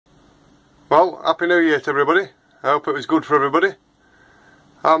Well, Happy New Year to everybody. I hope it was good for everybody.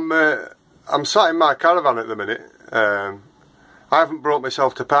 I'm sat in my caravan at the minute. I haven't brought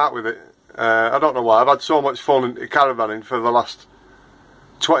myself to part with it. I don't know why. I've had so much fun in caravanning for the last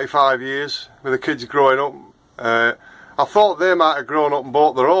 25 years with the kids growing up. I thought they might have grown up and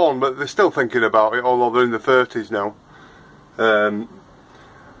bought their own, but they're still thinking about it, although they're in their 30s now.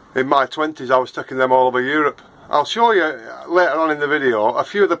 In my 20s I was taking them all over Europe. I'll show you later on in the video a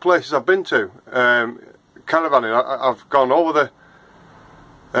few of the places I've been to caravanning. I've gone over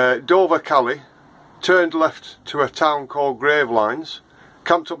the Dover Calais, turned left to a town called Gravelines,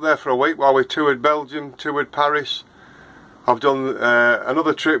 camped up there for a week while we toured Belgium, toured Paris. I've done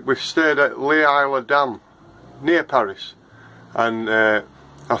another trip. We've stayed at Les Isles Dames near Paris, and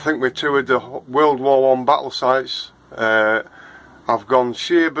I think we toured the World War I battle sites. I've gone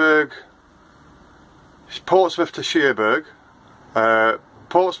Cherbourg, Portsmouth to Cherbourg,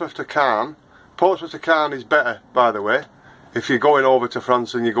 Portsmouth to Caen. Portsmouth to Caen is better, by the way. If you're going over to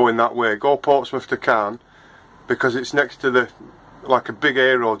France and you're going that way, go Portsmouth to Caen, because it's next to the, like a big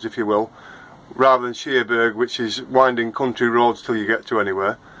A roads, if you will, rather than Cherbourg, which is winding country roads till you get to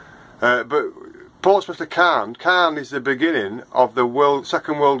anywhere. But Portsmouth to Caen is the beginning of the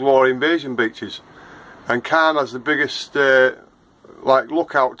Second World War invasion beaches, and Caen has the biggest like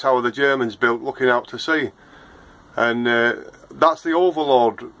lookout tower the Germans built looking out to sea, and that's the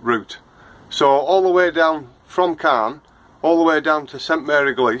Overlord route. So all the way down from Caen, all the way down to St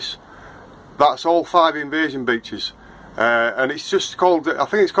Mary-Glees, that's all 5 invasion beaches, and it's just called, I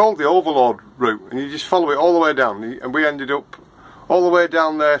think it's called the Overlord route, and you just follow it all the way down, and we ended up all the way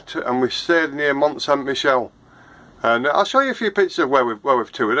down there and we stayed near Mont Saint Michel, and I'll show you a few pictures of where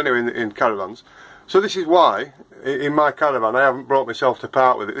we've toured anyway in caravans. So this is why in my caravan I haven't brought myself to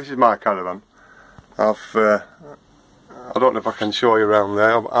part with it. This is my caravan. I don't know if I can show you around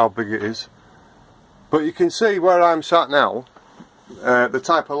there how big it is, but you can see where I'm sat now, the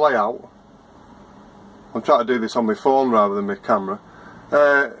type of layout. I'm trying to do this on my phone rather than my camera.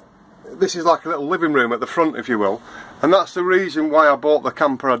 This is like a little living room at the front, if you will, and that's the reason why I bought the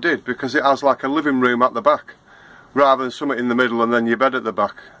camper I did, because it has like a living room at the back rather than something in the middle and then your bed at the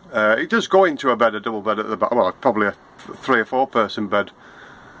back. It does go into a bed, a double bed at the back, well probably a 3 or 4 person bed.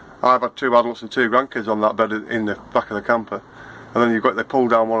 I've had 2 adults and 2 grandkids on that bed in the back of the camper, and then you've got the pull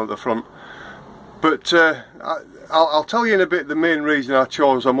down one at the front. But I'll tell you in a bit the main reason I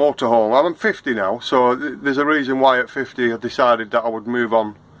chose a motorhome. I'm 50 now, so there's a reason why at 50 I decided that I would move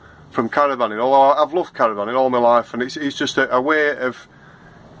on from caravanning, although I've loved caravanning all my life, and it's just a way of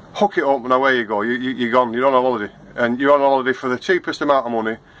hook it up and away you go. You're gone, you're on a holiday, and you're on a holiday for the cheapest amount of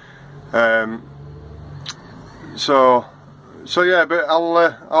money. So yeah, but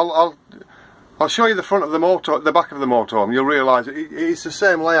I'll show you the front of the back of the motorhome. You'll realise it's the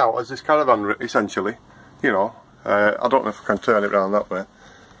same layout as this caravan essentially. You know, I don't know if I can turn it around that way.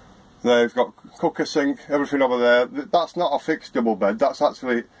 They've got cooker, sink, everything over there. That's not a fixed double bed. That's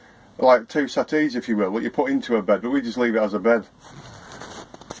actually like 2 settees, if you will, that you put into a bed, but we just leave it as a bed.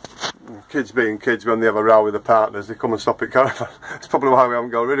 Kids being kids, when they have a row with their partners, they come and stop at caravan. That's probably why we haven't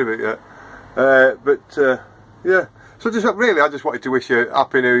got rid of it yet. Yeah, so just really I just wanted to wish you a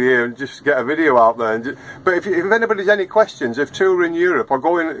Happy New Year and just get a video out there. And but if anybody's any questions, if touring Europe or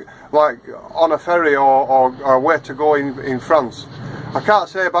going like on a ferry or where to go in France, I can't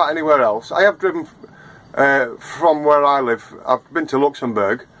say about anywhere else. I have driven from where I live. I've been to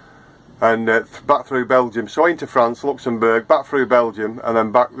Luxembourg and back through Belgium, so into France, Luxembourg, back through Belgium, and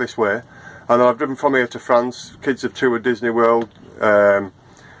then back this way. And then I've driven from here to France. Kids have toured Disney World.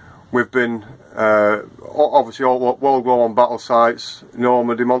 We've been obviously all World War I battle sites,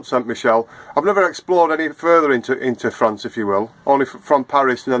 Normandy, Mont Saint Michel. I've never explored any further into France, if you will. Only from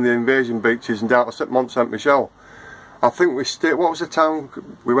Paris and then the invasion beaches and down to Mont Saint Michel. I think we stayed. What was the town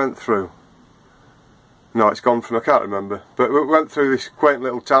we went through? No, it's gone from, I can't remember. But we went through this quaint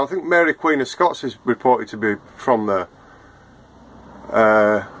little town. I think Mary Queen of Scots is reported to be from there.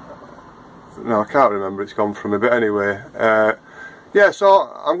 No, I can't remember, it's gone from me, but anyway. Yeah,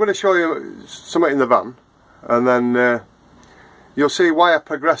 so I'm going to show you something in the van, and then you'll see why I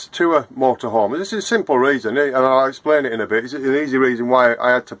progressed to a motorhome. This is a simple reason, and I'll explain it in a bit. It's an easy reason why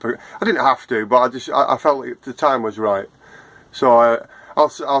I had to. I didn't have to, but I felt the time was right. So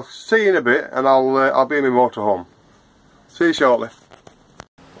I'll see you in a bit, and I'll be in my motorhome. See you shortly.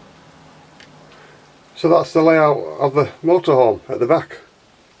 So that's the layout of the motorhome at the back.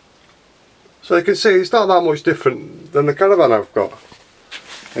 So you can see it's not that much different than the caravan I've got.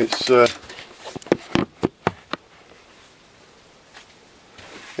 It's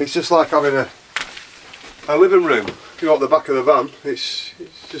just like having a living room. You know, at the back of the van, it's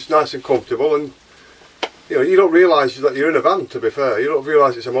just nice and comfortable, and you know, you don't realise that you're in a van, to be fair. You don't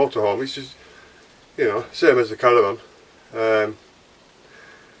realise it's a motorhome. It's just, you know, same as the caravan.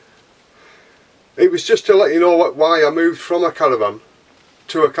 It was just to let you know why I moved from a caravan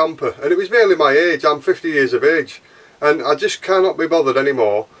to a camper, and it was mainly my age. I'm 50 years of age, and I just cannot be bothered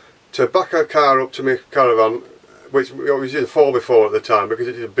anymore to back a car up to my caravan, which was a 4x4 at the time because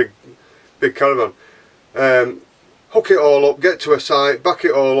it's a big caravan. Hook it all up, get to a site, back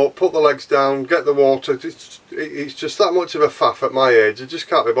it all up, put the legs down, get the water. It's just that much of a faff at my age. I just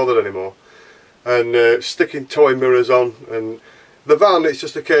can't be bothered anymore. And sticking toy mirrors on, and the van, it's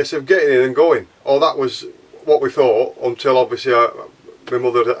just a case of getting in and going. Or that was what we thought, until obviously my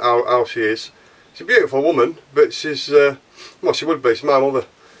mother, how she is. She's a beautiful woman, but she's, well, she would be, she's my mother.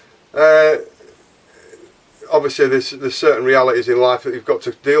 Obviously there's certain realities in life that you've got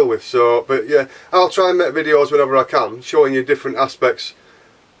to deal with, so, but yeah, I'll try and make videos whenever I can, showing you different aspects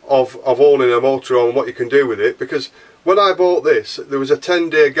of owning a motorhome and what you can do with it, because when I bought this, there was a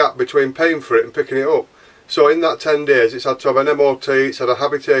 10-day gap between paying for it and picking it up. So in that 10 days it's had to have an MOT, it's had a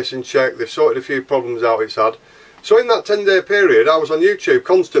habitation check, they've sorted a few problems out it's had. So in that 10-day period I was on YouTube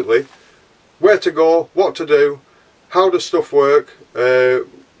constantly, where to go, what to do, how does stuff work.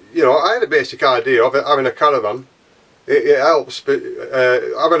 You know, I had a basic idea of it, having a caravan. It helps, but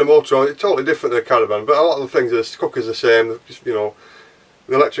having a motorhome, it's totally different than a caravan, but a lot of the things, the cookers are the same, you know,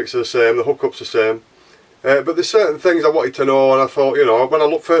 the electrics are the same, the hookups are the same. But there's certain things I wanted to know, and I thought, you know, when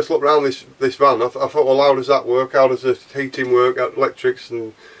I first looked around this van, I thought, well, how does that work? How does the heating work? Electrics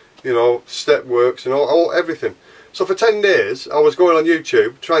and, you know, step works and all everything. So for 10 days, I was going on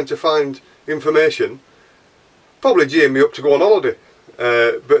YouTube trying to find information, probably gearing me up to go on holiday.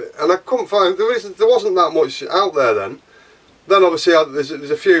 And I couldn't find, there wasn't that much out there then. Then obviously there's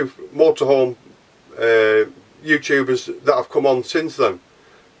a few motorhome YouTubers that have come on since then,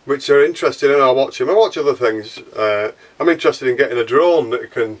 which are interested, and I watch them. I watch other things. I'm interested in getting a drone that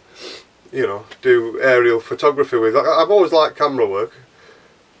can, you know, do aerial photography with. I've always liked camera work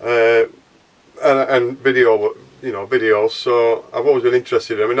and video, you know, videos. So I've always been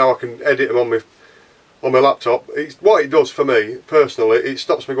interested in them. And now I can edit them on my laptop. What it does for me personally, it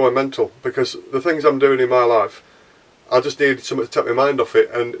stops me going mental, because the things I'm doing in my life, I just need something to take my mind off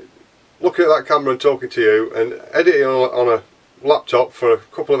it. And looking at that camera and talking to you and editing on a laptop for a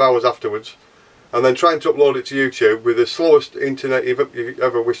couple of hours afterwards, and then trying to upload it to YouTube with the slowest internet you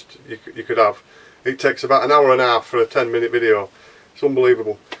ever wished you could have, it takes about an hour and a half for a 10-minute video. It's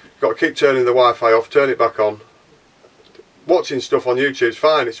unbelievable. You've got to keep turning the Wi-Fi off, turn it back on. Watching stuff on YouTube's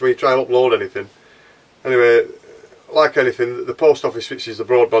fine, it's when you try and upload anything. Anyway, like anything, the post office, which is the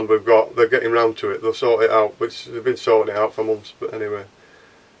broadband we've got, they're getting round to it, they'll sort it out, which they've been sorting it out for months, but anyway.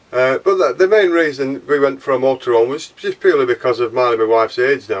 But the main reason we went for a motorhome was just purely because of mine and my wife's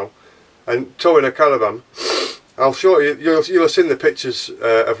age now, and towing a caravan. I'll show you, you'll have seen the pictures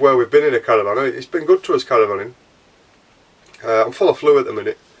of where we've been in a caravan. I mean, it's been good to us caravanning. I'm full of flu at the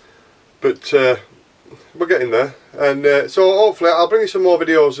minute, but we're getting there, and so hopefully I'll bring you some more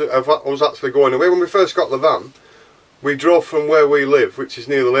videos of us actually going away. When we first got the van, we drove from where we live, which is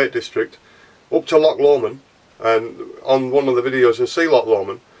near the Lake District, up to Loch Lomond, and on one of the videos you'll see Loch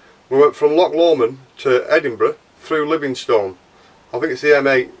Lomond. We went from Loch Lomond to Edinburgh through Livingstone. I think it's the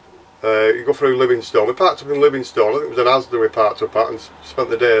M8. You go through Livingstone. We parked up in Livingstone. I think it was an Asda we parked up at, and spent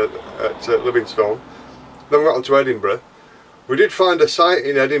the day at Livingstone. Then we got on to Edinburgh. We did find a site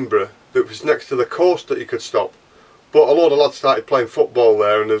in Edinburgh that was next to the coast that you could stop, but a load of lads started playing football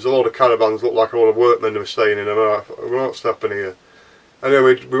there, and there was a load of caravans, looked like a lot of workmen who were staying in them. We're not stopping here.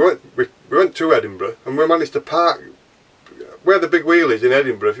 Anyway, we went to Edinburgh, and we managed to park where the big wheel is in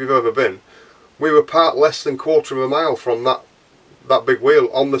Edinburgh. If you've ever been, we were parked less than quarter of a mile from that big wheel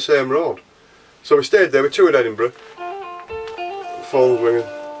on the same road. So we stayed there. We toured Edinburgh. The phone's ringing.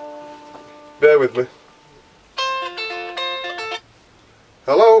 Bear with me.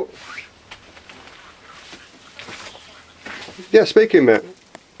 Hello? Yeah, speaking, mate.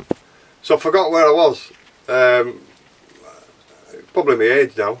 So I forgot where I was. Probably my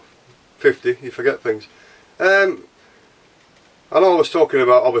age now. 50, you forget things. I know I was talking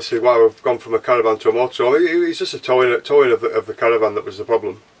about obviously why we've gone from a caravan to a motorhome. It's just a towing of the caravan that was the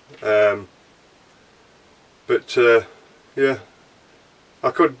problem. Yeah,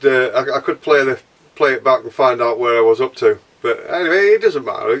 I could play it back and find out where I was up to. But anyway, it doesn't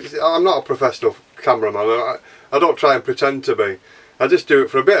matter. I'm not a professional cameraman. I don't try and pretend to be. I just do it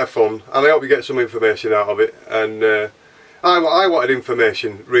for a bit of fun, and I hope you get some information out of it. And I wanted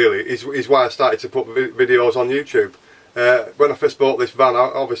information, really, is why I started to put videos on YouTube. When I first bought this van,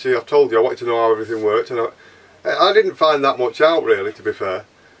 obviously I've told you I wanted to know how everything worked, and I didn't find that much out, really, to be fair.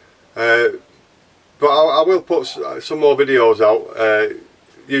 But I will put some more videos out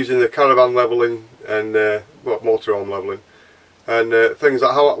using the caravan levelling and motorhome levelling, and things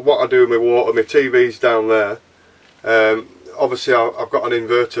like what I do with my water. My TV's down there. Obviously I've got an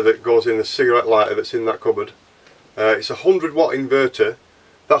inverter that goes in the cigarette lighter that's in that cupboard. It's a 100-watt inverter.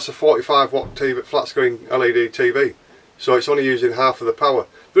 That's a 45-watt TV, flat screen LED TV, so it's only using half of the power.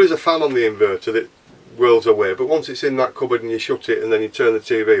 There is a fan on the inverter that whirls away, but once it's in that cupboard and you shut it and then you turn the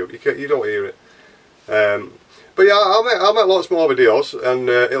TV up, you don't hear it. But yeah, I'll make lots more videos, and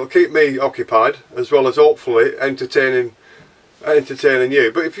it'll keep me occupied as well as hopefully entertaining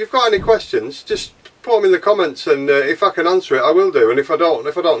you. But if you've got any questions, just put them in the comments, and if I can answer it, I will do. And if I don't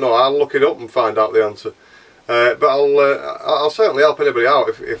know, I'll look it up and find out the answer. But I'll certainly help anybody out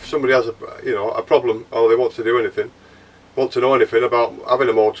if somebody has a problem, or they want to do anything, want to know anything about having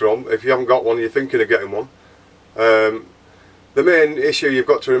a motorhome. If you haven't got one, you're thinking of getting one. The main issue you've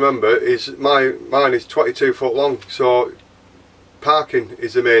got to remember is mine is 22 foot long, so parking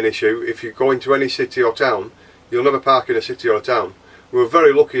is the main issue. If you go into any city or town, you'll never park in a city or a town. We were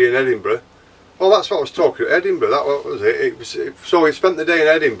very lucky in Edinburgh. Well, that's what I was talking about, Edinburgh, that was it. So we spent the day in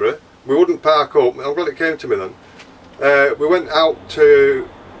Edinburgh. We wouldn't park up. I'm glad it came to me then. We went out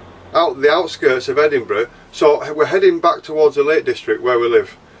the outskirts of Edinburgh, so we're heading back towards the Lake District where we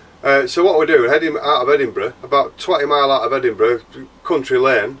live. So what we do, we're heading out of Edinburgh, about 20 mile out of Edinburgh, country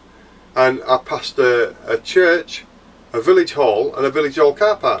lane, and I passed a church, a village hall and a village hall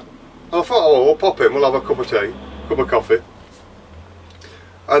car park. And I thought, oh, we'll pop in, we'll have a cup of tea, cup of coffee.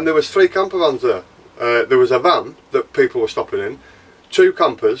 And there was 3 camper vans there. There was a van that people were stopping in, 2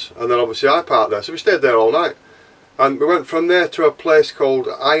 campers, and then obviously I parked there, so we stayed there all night. And we went from there to a place called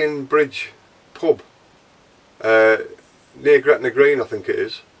Iron Bridge Pub, near Gretna Green I think it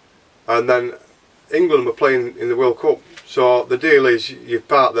is. And then England were playing in the World Cup, so the deal is you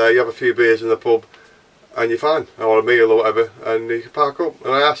park there, you have a few beers in the pub, and you're fine, or a meal or whatever, and you can park up.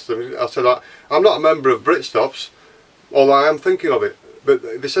 And I asked them, I said, I'm not a member of Britstops, although I am thinking of it.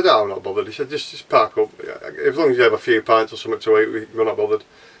 But they said, oh, I'm not bothered. They said, just park up, as long as you have a few pints or something to eat, we're not bothered.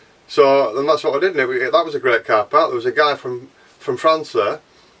 So then that's what I did, and that was a great car park. There was a guy from France there,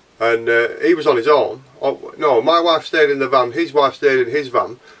 and he was on his own. No, my wife stayed in the van, his wife stayed in his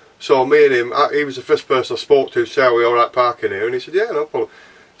van. So me and him, he was the first person I spoke to, say, are we alright parking here? And he said, yeah, no problem.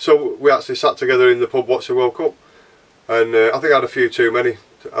 So we actually sat together in the pub watching the World Cup. And I think I had a few too many.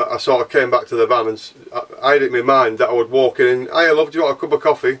 I sort of came back to the van, and I had it in my mind that I would walk in, hey love, do you want a cup of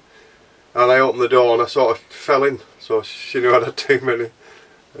coffee? And I opened the door and I sort of fell in. So she knew I'd had too many.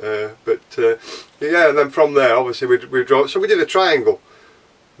 Yeah, and then from there, obviously we drove. So we did a triangle.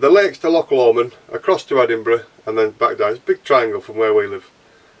 The lakes to Loch Lomond, across to Edinburgh, and then back down. It's a big triangle from where we live.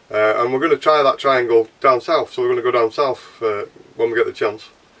 And we're going to try that triangle down south, so we're going to go down south when we get the chance,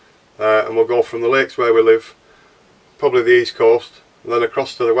 and we'll go from the lakes where we live, probably the east coast, and then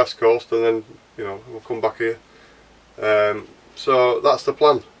across to the west coast, and then we'll come back here. So that's the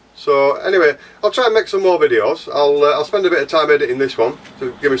plan. So anyway, I'll try and make some more videos. I'll spend a bit of time editing this one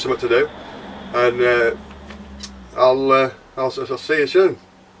to give me something to do, and I'll see you soon.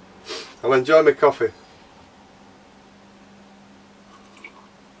 I'll enjoy my coffee.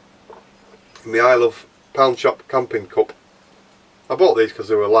 My I Love Pound Shop camping cup. I bought these because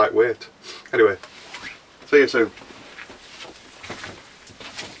they were lightweight. Anyway, see you soon.